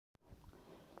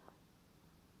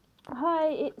Hi,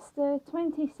 it's the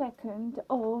 22nd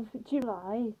of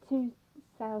July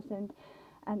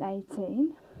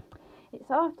 2018.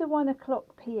 It's after 1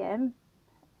 o'clock p.m.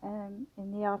 In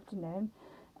the afternoon,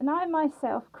 and I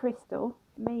myself, Crystal,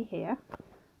 me here,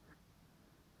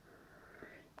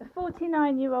 a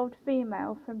 49-year-old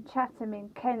female from Chatham in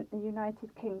Kent, the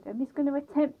United Kingdom, is going to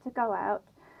attempt to go out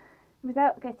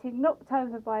without getting knocked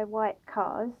over by white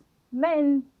cars,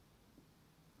 men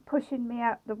pushing me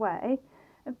out the way,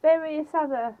 and various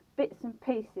other bits and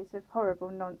pieces of horrible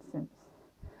nonsense.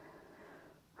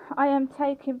 I am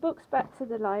taking books back to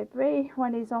the library.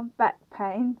 One is on back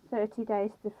pain, 30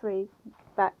 days to free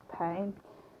back pain,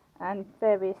 and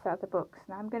various other books.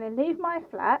 Now I'm going to leave my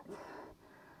flat.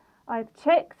 I've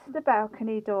checked the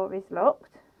balcony door is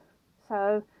locked,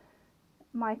 so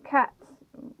my cat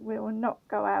will not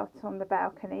go out on the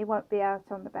balcony, won't be out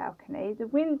on the balcony. The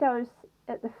windows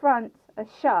at the front are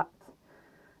shut.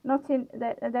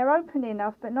 They're open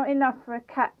enough, but not enough for a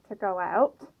cat to go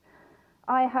out.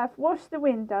 I have washed the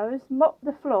windows, mopped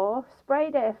the floor,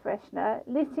 sprayed air freshener,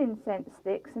 lit incense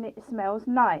sticks, and it smells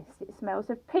nice. It smells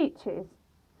of peaches.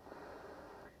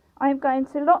 I'm going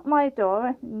to lock my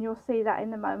door, and you'll see that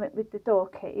in a moment with the door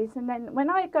keys. And then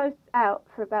when I go out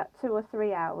for about 2 or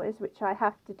 3 hours, which I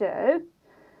have to do,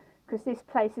 because this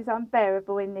place is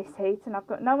unbearable in this heat and I've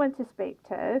got no one to speak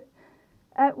to,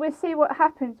 we'll see what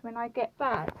happens when I get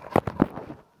back.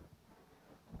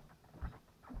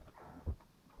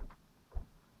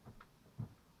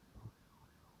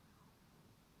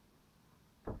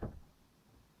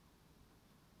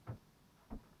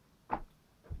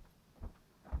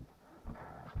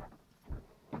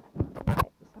 Right,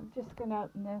 so I'm just going to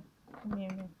open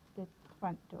the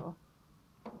front door.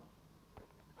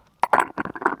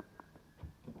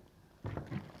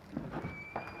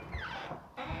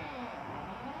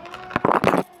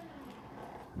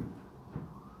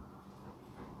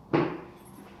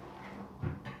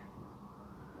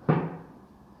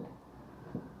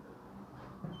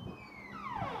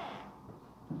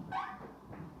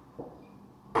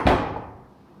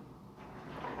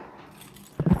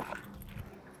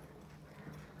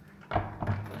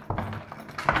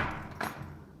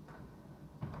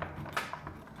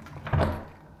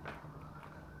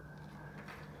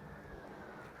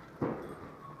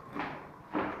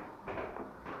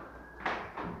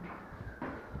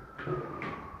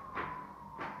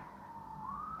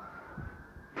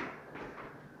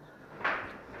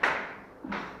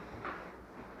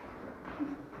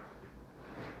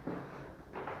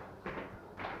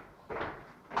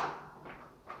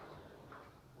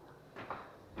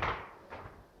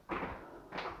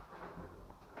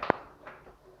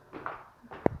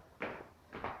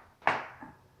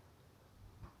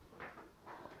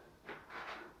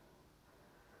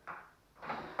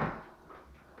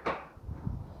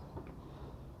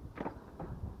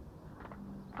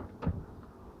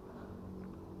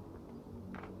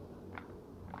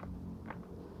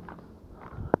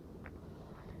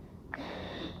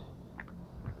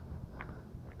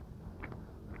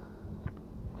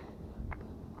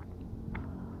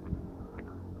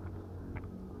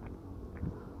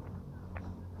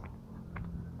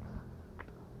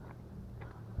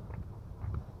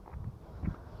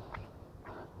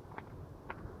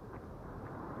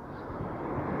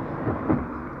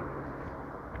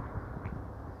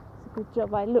 Good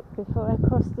job I looked before I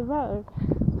crossed the road.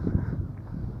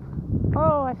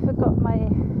 Oh, I forgot my...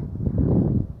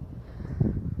 I'm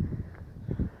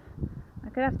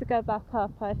going to have to go back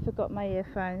up. I forgot my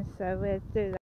earphones, so we'll do that.